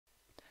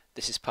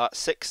This is part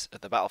 6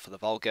 of the battle for the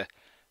Volga.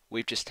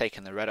 We've just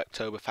taken the Red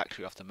October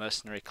factory off the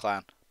mercenary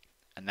clan,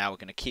 and now we're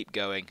going to keep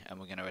going and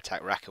we're going to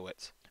attack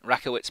Rakowice.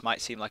 Rakowice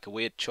might seem like a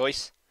weird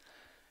choice,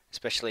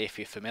 especially if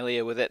you're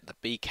familiar with it. The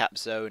B-cap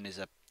zone is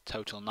a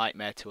total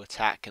nightmare to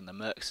attack, and the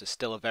Mercs are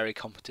still a very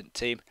competent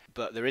team,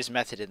 but there is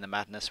method in the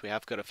madness. We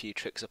have got a few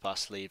tricks up our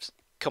sleeves.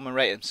 Come and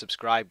rate and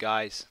subscribe,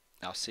 guys.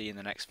 I'll see you in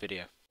the next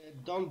video.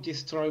 Don't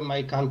destroy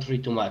my country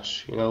too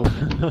much, you know.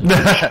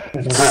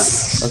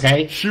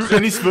 Okay? Shoot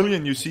any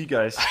civilian you see,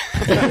 guys.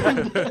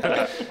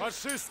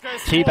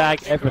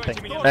 Teabag everything.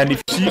 And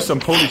if you see some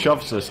Polish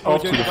officers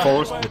off to the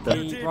forest with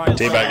them.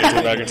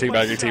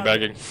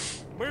 Teabagging.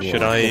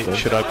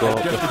 Should I blow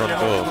up the front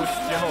door?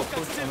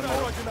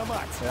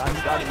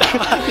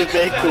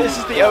 This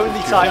is the only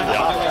time the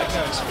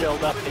half is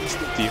filled up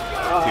instantly.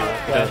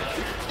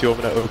 Do you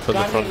want me to open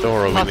the front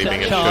door, or are we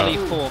leaving it Charlie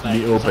shut? 4,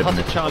 mate. So hot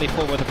at Charlie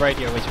 4 where the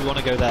radio is. We want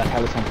to go there.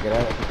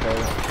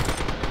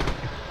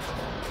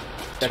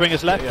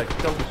 Swingers left.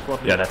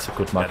 Yeah, that's a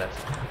good man.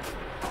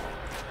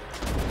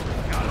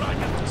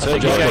 So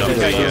Keep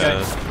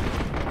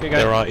going.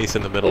 there are he's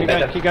in the middle. Keep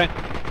going.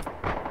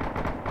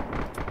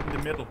 In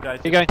the middle, guys.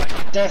 Keep going.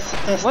 Test,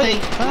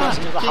 Wait,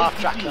 The half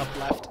track up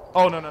left.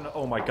 Oh, no.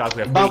 Oh my god,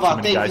 we have way too Baba,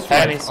 many take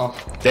guys. this one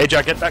off.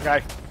 Deja, get that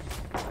guy.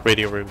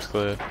 Radio room's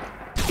clear.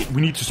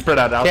 We need to spread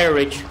that out.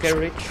 Carriage.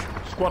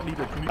 Squad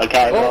leader.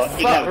 Okay, well, Oh,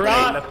 you got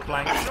right. Left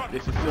flank.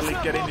 This is the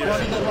lead. Get in there.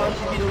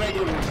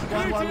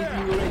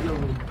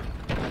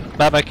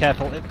 Baba,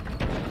 careful.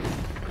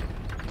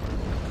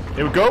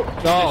 Here we go.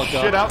 Oh,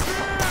 Shit God. out.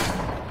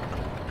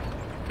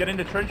 Get in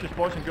the trenches,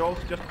 boys and girls.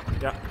 Just,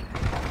 yeah.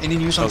 Any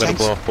news I'm on gonna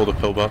tanks? blow up all the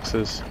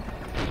pillboxes.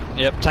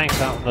 Yep, tanks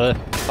out on the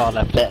far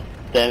left. they're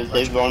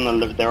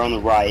on the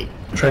right.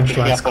 Trench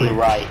lines On the clear.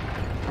 right.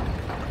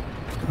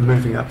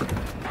 Moving up.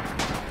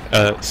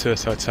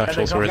 Suicide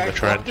satchels are in the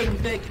trench.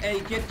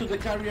 Get to the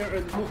carrier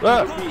and move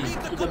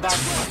to the back.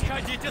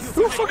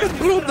 Who fucking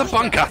blew up the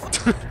bunker?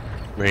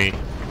 Me.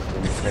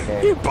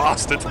 You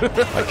bastard!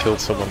 I killed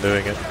someone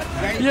doing it.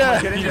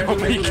 Yeah, you got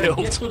me killed.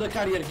 Get to the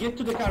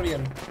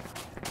carrier.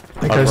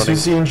 Hey guys,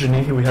 who's the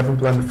engineer? We haven't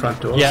planned the front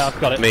doors. Yeah, I've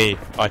got it. Me.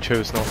 I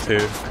chose not to,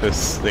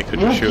 because they could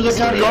Move just to shoot the us.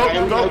 carrier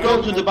through. and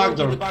go to the back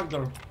door.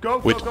 Go,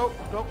 Which- go.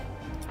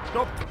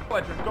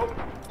 Edward, go.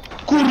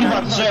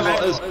 Kurwa,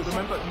 drzewo!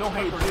 Remember, no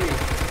hate.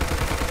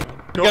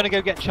 I'm gonna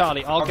go get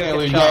Charlie. I'll Okay, go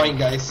we're get Charlie. going,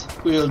 guys.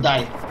 We will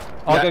die.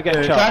 I'll go get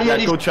Charlie.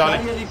 Yeah, go Charlie.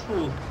 Carrier is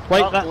full.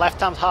 Wait,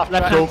 Left hand half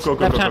left track. hand, Go,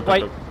 left hand,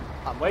 wait.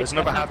 I'm waiting. There's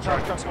another half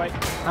track. Wait.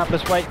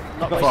 Atlas, wait.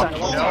 Not got Fuck.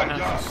 his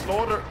satchel.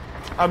 Slaughter.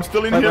 I'm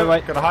still in Wait, here.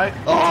 wait. Gonna hide.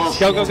 Oh,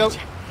 Go.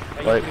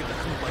 Wait.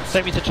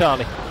 Take me to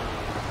Charlie.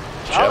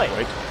 Charlie.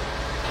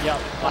 Yeah,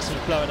 that's me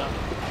blowing up.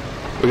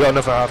 We got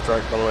another half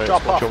track, by the way.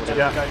 Drop off.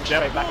 Yeah. Going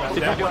straight back round.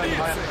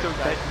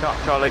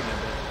 Charlie.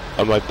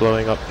 Am I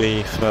blowing up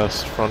the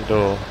first front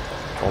door?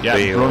 On Yeah,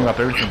 B, blowing or... up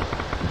everything.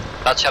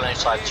 That's challenge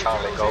side,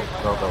 Charlie. Go.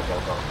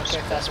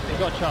 Okay, that's me. You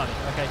got Charlie,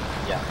 okay.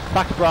 Yeah.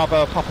 Back of Bravo,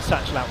 I'll pop a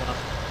satchel out when I'm...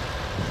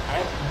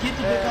 get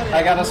to the carrier.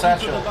 I got a Move to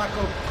satchel. the back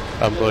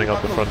of- I'm blowing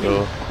up the front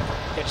door.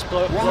 Okay, just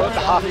blow up the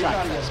half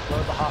track first. Blow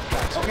up the half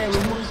track. Okay, we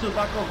move to the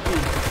back of B.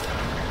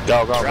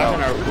 Go.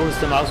 Who's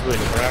the mouse with?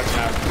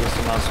 Who's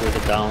the mouse with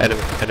it down?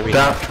 Enemy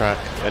half track.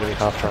 Enemy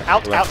half track.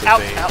 Out. Left of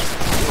me.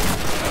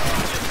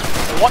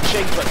 I'm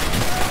watching, but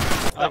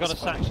I got a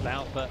satchel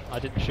out, but I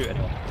didn't shoot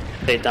anyone.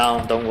 Stay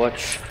down, don't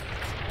watch.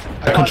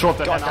 I control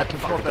that. Gone I out.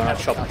 control Gonna that.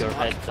 chop your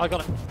head. I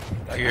got it.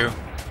 Thank you.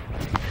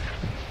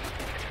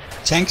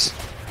 Tanks?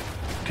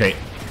 Okay.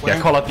 Yeah,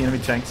 call out the enemy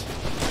tanks.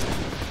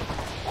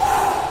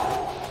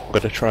 I'm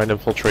gonna try and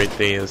infiltrate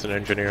B as an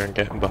engineer and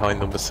get him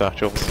behind them with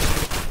satchels.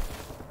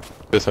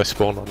 Because I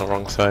spawned on the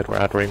wrong side where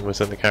Adring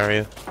was in the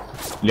carrier.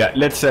 Yeah,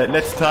 let's start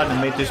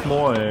and make this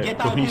more Get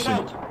cohesive.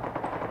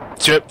 out.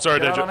 Chip, sorry,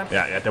 Get out on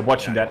Deja. him. Yeah, they're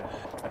watching that.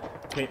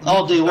 Okay,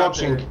 Oh, they're start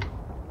watching.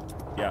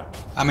 Yeah.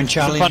 I'm in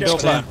Charlie. front door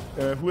It's clear.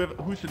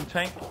 Who's in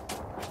tank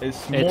is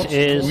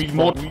is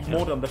more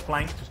on the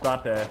flank to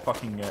start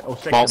fucking.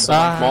 Second. Malt's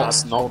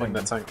not in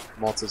the tank.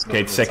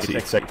 Okay, it's sexy.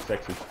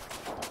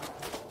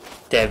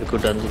 They have a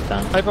good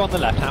understand. Over on the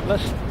left,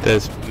 Atlas.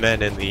 There's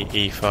men in the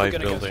E5 we're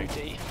gonna go building.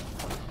 through D.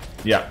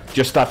 Yeah,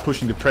 just start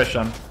pushing the pressure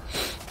on.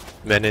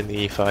 Men in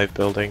the E5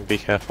 building, be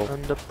careful.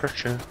 Under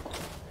pressure.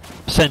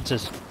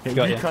 Centers. Okay,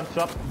 Got you.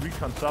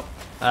 recon's up.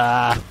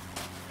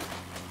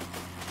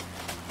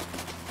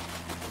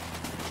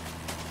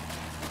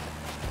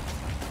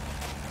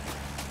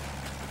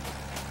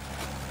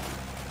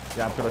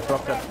 Yeah, I'm gonna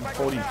drop that in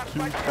 42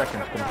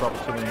 seconds. Gonna drop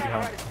it in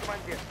behind.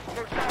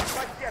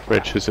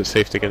 Rich, is it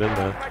safe to get in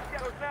there?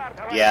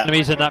 Yeah.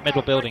 Enemies in that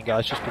middle building,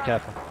 guys. Just be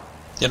careful.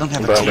 They don't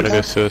have But I'm a gonna team.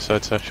 go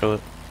suicide satchel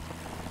it.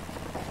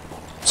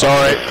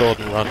 Sorry.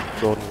 Gordon run.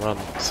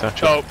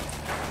 Satchel. Oh.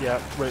 Yeah,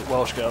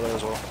 Welsh get out there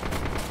as well.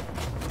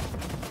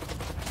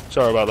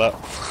 Sorry about that.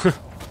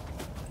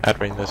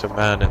 Adring, there's a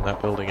man in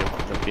that building in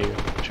front of you.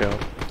 Chill.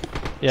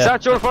 Yeah.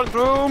 Satchel front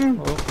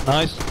room! Oh,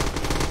 nice.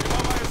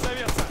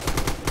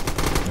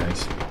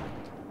 Nice.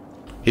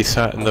 He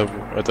sat in the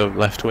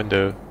left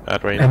window,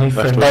 Adring. Any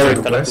Left friendly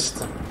window.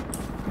 request?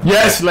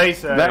 Yes,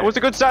 laser! That was a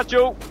good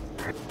satchel!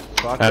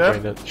 Fuck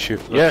Adrian, them. shoot.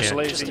 Yes, okay.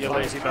 lazy, you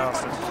lazy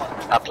bastard.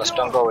 Atlas,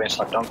 don't go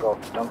inside, don't go.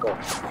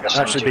 Yes,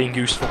 Actually being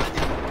useful.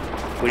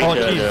 We need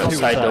the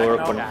side door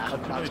Now, open.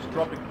 artillery is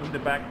dropping in the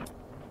back.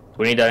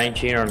 We need an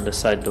engineer on the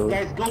side door.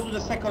 Guys, go to the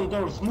second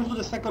doors. Move to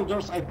the second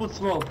doors. I put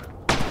smoke.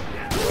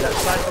 Yeah,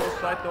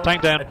 side door.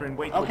 Tank down. Adrian,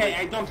 wait. Okay,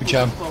 I don't put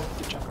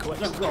smoke.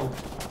 Just go.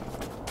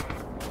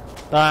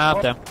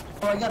 I'm down.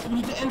 Oh my god, we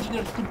need the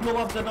engineers to blow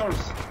up the doors.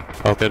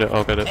 I'll get it,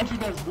 I'll get it.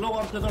 Engineers, blow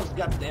up the doors,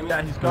 goddammit.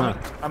 Yeah, he's coming.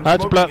 I'm I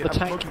had to blow up smoking,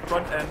 the I'm tank. smoking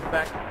front and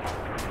back.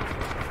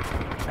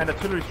 And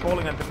artillery's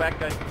falling at the back,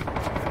 guys.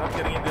 Not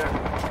getting in there.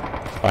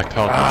 I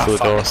can't get to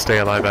the door. Stay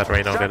alive,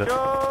 Adrian, I'll get it.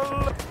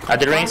 At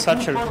the range,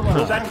 satchel. Forward.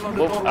 Move at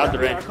the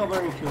We are range.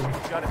 covering you.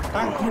 Got it.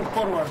 Tank, move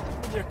forward.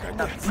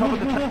 Cover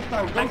the Move, tank. tank,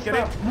 don't Tank, get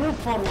in. stop. Move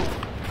forward.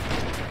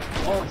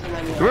 Oh, it's an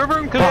enemy.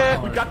 Room clear!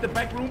 We got the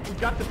back room, we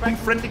got the back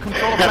friendly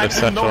control of Got back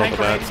the room, no satchel on hand the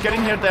back. grenades, get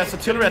in here, there's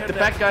artillery at the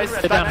back, guys.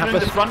 down, Start clearing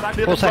the Hampus. front,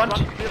 clear 4 the front,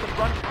 seconds. clear the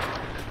front.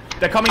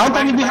 They're coming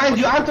Anthony back. behind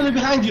you, Anthony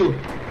behind you.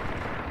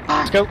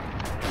 Let's go.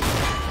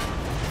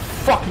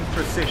 Fucking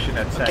precision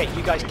attack. Okay,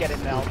 you guys get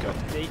in now.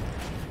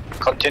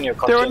 Continue.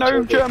 There are no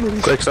to the-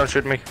 Germans! Quick, don't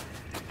shoot me.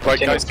 Right,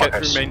 Continue, guys, get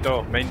fuckers. through main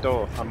door. Main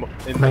door. I'm in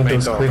the Main main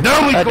door's door. clear.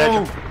 There we there go!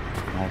 you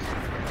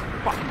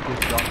Fucking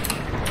good job.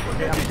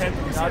 Okay, I'm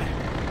camping out.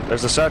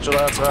 There's a satchel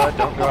outside.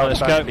 Don't go out Let's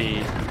the go. back B.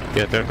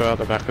 Yeah, don't go out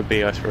the back of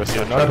B, I throw a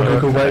satchel.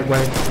 Go, wait.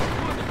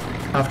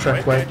 Half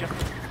track, wait. Now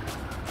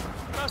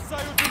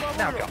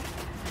go.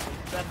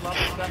 That love,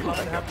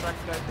 and half track,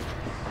 guys.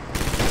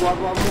 Squad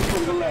 1, move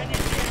from the left.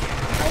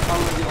 I'm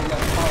already on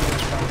that power.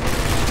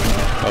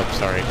 Oh,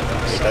 sorry.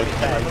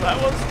 That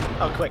was.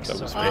 Oh, quick. That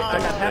was sorry. me. I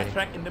got half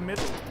track in the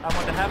middle. I'm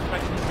on the half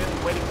track in the middle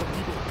waiting for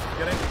people.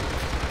 Get in.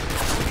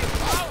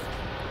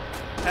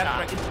 Half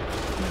track in the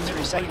middle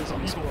 3 seconds on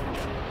waiting this for one.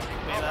 people.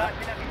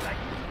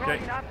 Okay.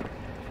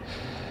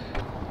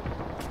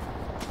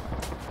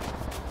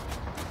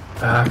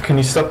 Can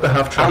you stop the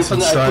half tracks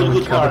and Anthony, I start pulled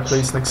with good cover, marks.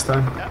 please, next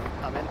time?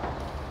 I'm in.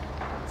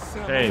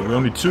 Okay, we're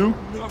only 2.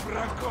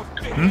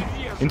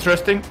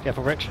 Interesting.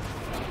 Careful, Rich.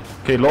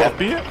 Okay, load of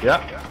beer.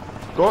 Yeah.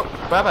 Go,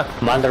 Baba.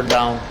 Commander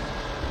down.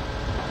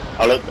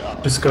 I'll look.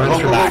 Just go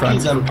through the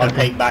front. I'll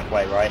take back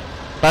way, right?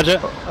 Badger.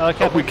 Oh,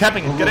 Careful. we're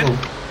capping it. Get in.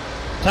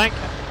 Tank.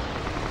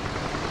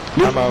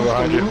 Ammo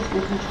behind you.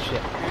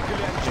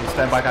 Okay,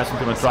 stand by, guys. I'm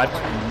gonna drive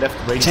left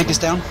range. Tank is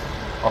down.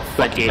 Oh,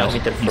 fuck Okay, hell. I'll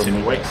hit it He's from in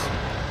the the way. west.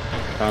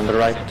 On the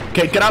right.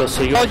 Okay, get out.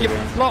 So you Oh, you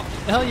blocked.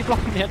 Hell, you're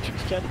blocking the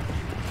entrance, Ken.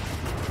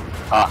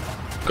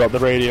 Got the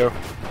radio.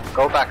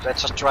 Go back,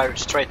 let's just drive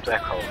straight to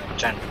Echo.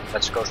 Jen,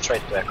 let's go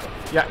straight to Echo.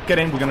 Yeah, get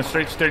in. We're gonna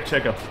straight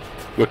check up.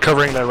 We're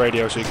covering their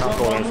radio so you can't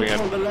call Move anything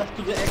from in. the left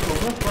to the echo.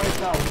 Move right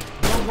now.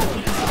 Don't go to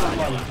the second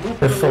one. Move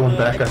They're to the falling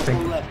back, I echo think.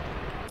 from left.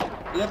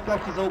 Left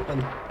flank is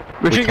open.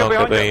 We Machine gun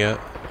can't get behind there you. yet.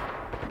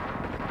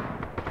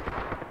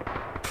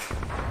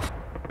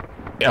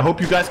 Yeah, I hope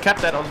you guys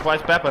kept that,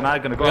 otherwise Baba and I are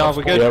gonna go We out. are,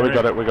 we're good. Yeah, we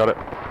got it, we got it.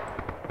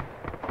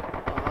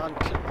 On.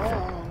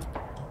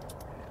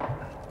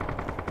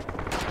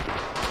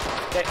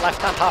 Okay,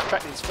 left hand half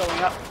track is filling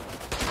up.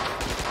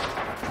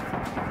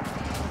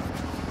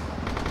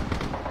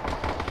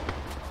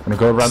 Gonna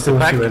go around Still the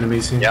a back. few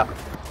enemies here. Yeah.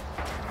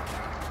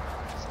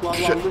 Squad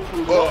 1, move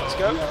from the left.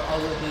 go. We are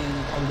already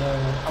on the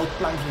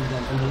outflanking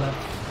them on the left.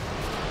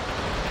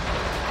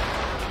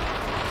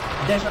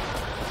 Deja.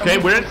 Okay,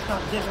 we're in.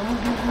 Deja, move.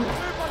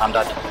 I'm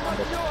dead.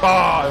 Oh, I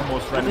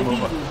almost ran him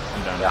over.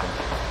 Yeah.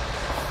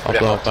 I'll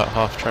blow up that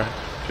half track,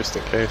 just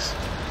in case.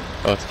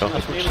 Oh, it's gone.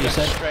 That's what she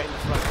said. Straight in the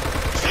front.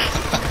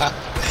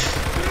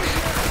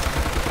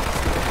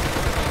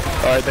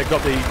 Alright, they've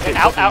got the,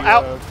 Out,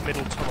 out.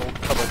 middle tunnel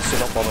covered, so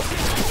don't bother.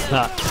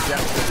 Nah. Yeah,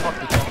 fuck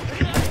the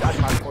guys,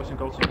 my force and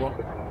go to war.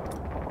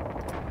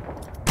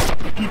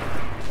 Keep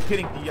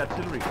hitting the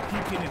artillery.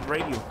 Keep hitting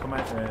radio.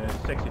 Command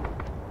section.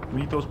 We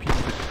need those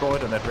people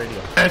destroyed on that radio.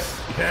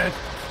 Yes, yes.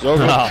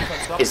 Zogler. Nah.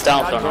 He's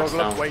down, Donald's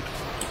down. Wait.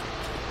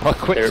 Oh,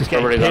 quick, They're just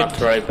getting probably gonna hit.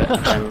 try, but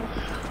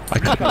I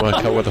couldn't work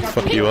out where the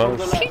fuck he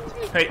was.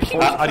 Hey,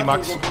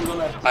 Adimax.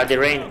 at the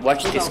range,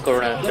 watch this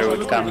corner. They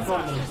will come.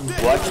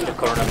 Watch the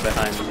corner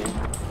behind me.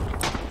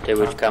 They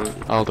will come.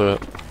 I'll do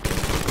it.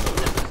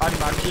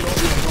 Adimax.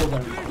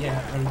 Yeah,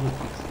 very good.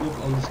 Look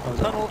on this corner.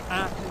 Tunnel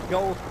at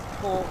goal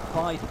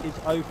 4-5 is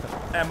open.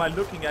 Am I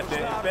looking at the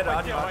better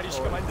Adimax or is this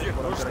what I'm gonna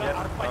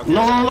get?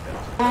 No,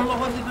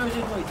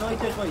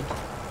 wait.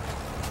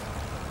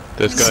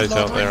 There's guys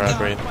out there,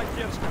 Adrian.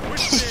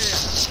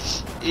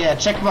 Yeah,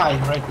 check mine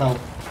right now.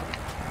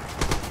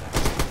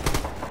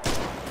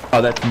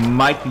 Oh, that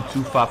might be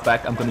too far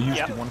back. I'm gonna use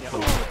the one for.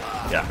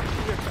 Yeah.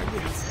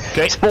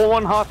 Okay. Spawn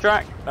one half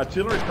track.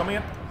 Artillery coming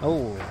in.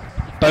 Oh.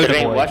 At the Boda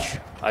range, boy. watch.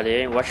 At the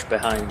range, watch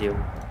behind you.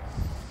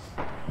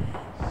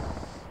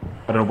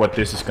 I don't know what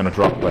this is gonna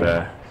drop, but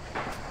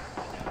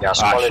Yeah,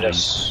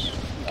 Spolidas.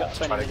 Got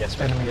 20 minutes.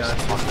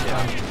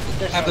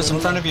 Hampus in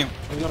front of you.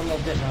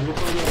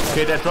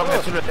 okay, they're dropping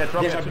artillery. They're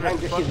dropping Behind artillery.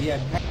 the shield, yeah.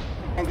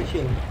 Behind the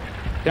shield.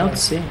 Don't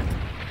see.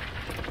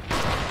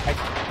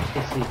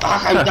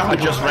 I'm down. I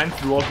just ran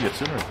through all the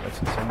artillery. That's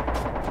insane.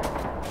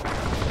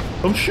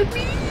 Don't shoot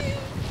me!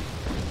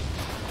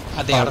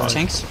 Are they out of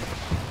tanks?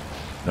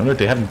 No,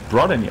 they haven't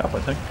brought any up, I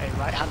think. Hey,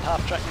 right hand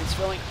half track needs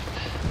filling.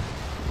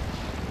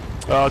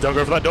 Oh, don't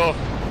go for that door.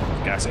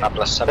 Gassy.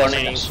 Plus 7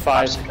 Burning seconds.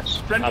 5 seconds.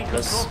 Friendly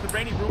Atlas. controls the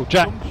ready room. Oh,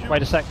 Jack, Don't shoot.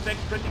 wait a sec.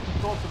 Friendly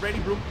controls the ready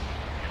room.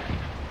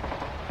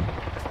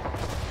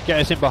 Get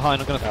us in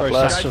behind. I'm going to throw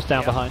bless. satchels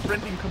down behind.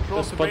 Friendly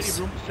controls the ready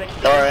room.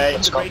 Alright.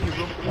 Let's go.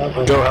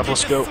 Go, Apple,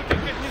 let's go.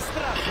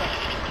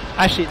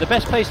 Actually, the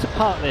best place to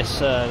park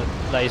this,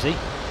 Lazy,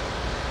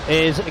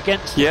 is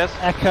against Yes.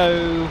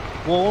 Echo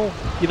wall.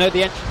 You know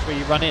the entrance where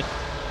you run in.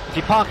 If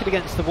you park it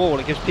against the wall,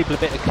 it gives people a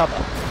bit of cover.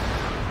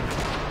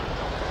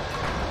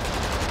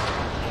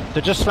 So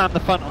just slam the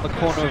front on the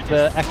corner of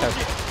the Echo.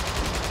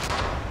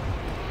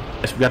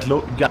 Yes, we got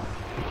loads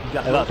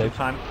that'll of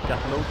time. We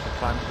got loads of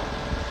time.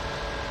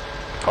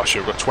 Oh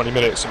shit, we've got 20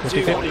 minutes. Just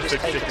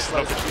take it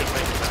slow.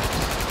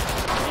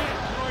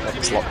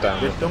 It's locked down.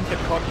 Just don't get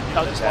caught.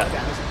 Oh, just walk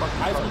down.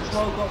 I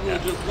control got me,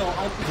 just go.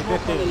 I control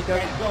got me, go.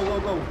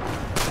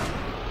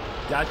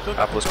 Yeah, I took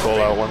Apple's control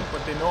call out ready one. room,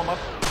 but they know I'm up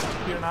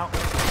here now.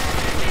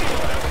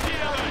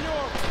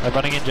 They're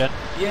running in, Jen.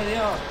 Yeah, they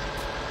are.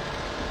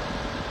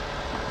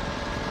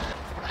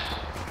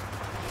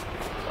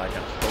 I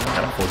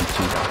got a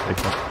 42 now. Pick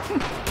up.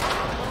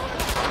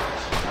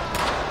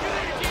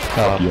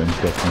 Up you and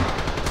get them.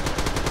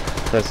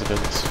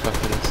 Residents,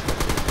 fucking is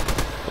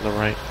on the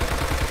right.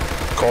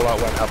 Call out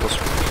when Apple's.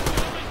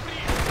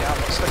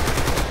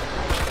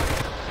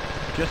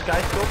 Just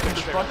guys, go from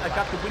the front. I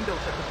got the windows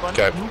at the front.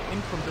 Okay. Move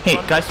in from the front.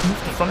 Hey, guys, move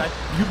to the front.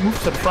 You move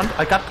to the front.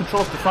 I got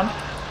control of the front.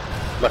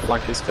 Left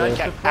flank is clear.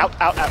 Okay, out.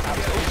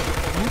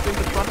 Move in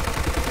the front.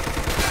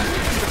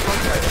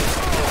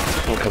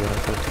 All coming up.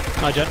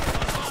 Hi, Jen.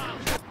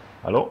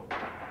 Hello?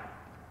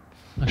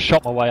 I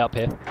shot my way up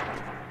here.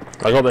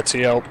 I got the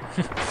TL.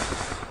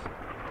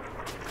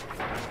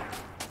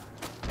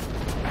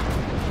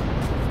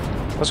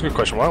 That's a good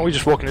question. Why aren't we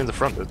just walking in the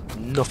front? There's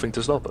nothing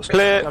to stop us.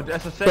 Clear.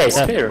 As I said, Yeah, it's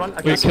walk in clear. front,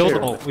 I We got killed them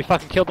control. all. We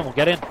fucking killed them all.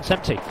 Get in. It's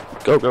empty.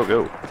 Go, go,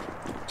 go.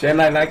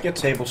 Jen, I like your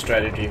table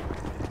strategy.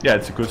 Yeah,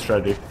 it's a good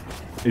strategy.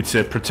 It's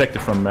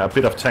protected from a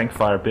bit of tank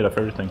fire, a bit of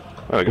everything.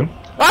 There we go.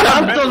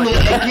 Anthony,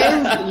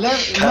 again,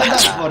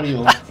 left for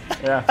you.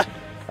 Yeah.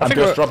 I'm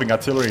just dropping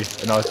artillery,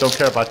 and I don't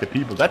care about the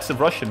people. That's the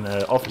Russian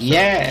officer.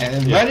 Yeah,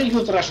 very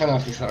good Russian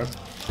officer.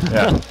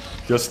 Yeah.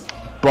 Just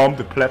bomb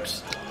the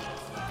plebs.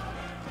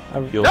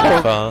 You'll be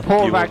far. Poor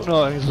You will-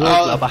 Ragnar and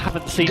Zurglab. I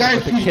haven't seen him Guys,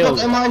 with the we've got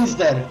kills. a mines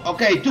there.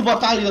 Okay, 2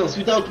 battalions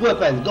without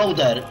weapon. Go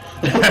there.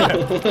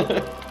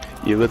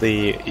 You were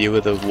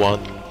the one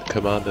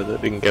commander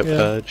that didn't get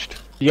purged.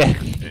 Yeah,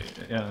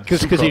 Yeah.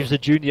 because he was a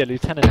junior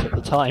lieutenant at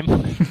the time.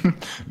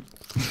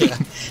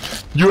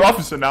 You're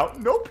officer now.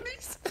 No,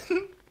 please.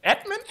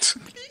 Admin,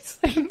 please.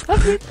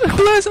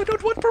 Please, I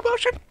don't want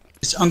promotion.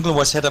 His uncle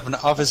was head of an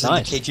office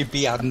Nice. in the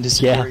KGB out in this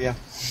Yeah. area.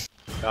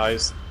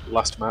 Guys,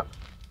 last map.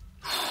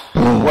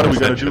 What are we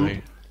gonna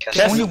do? It's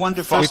only one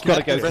to first We've gotta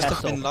map, go the rest have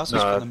Kessel. been losses No.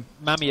 for them.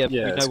 Mamia,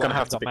 Yeah, we it's know gonna what have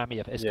happens to on be-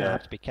 Mamia. It's yeah. going to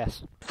have to be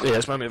Kess. Yeah,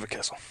 it's Mammy of a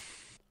castle.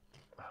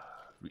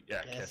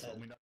 Yeah, Kessel.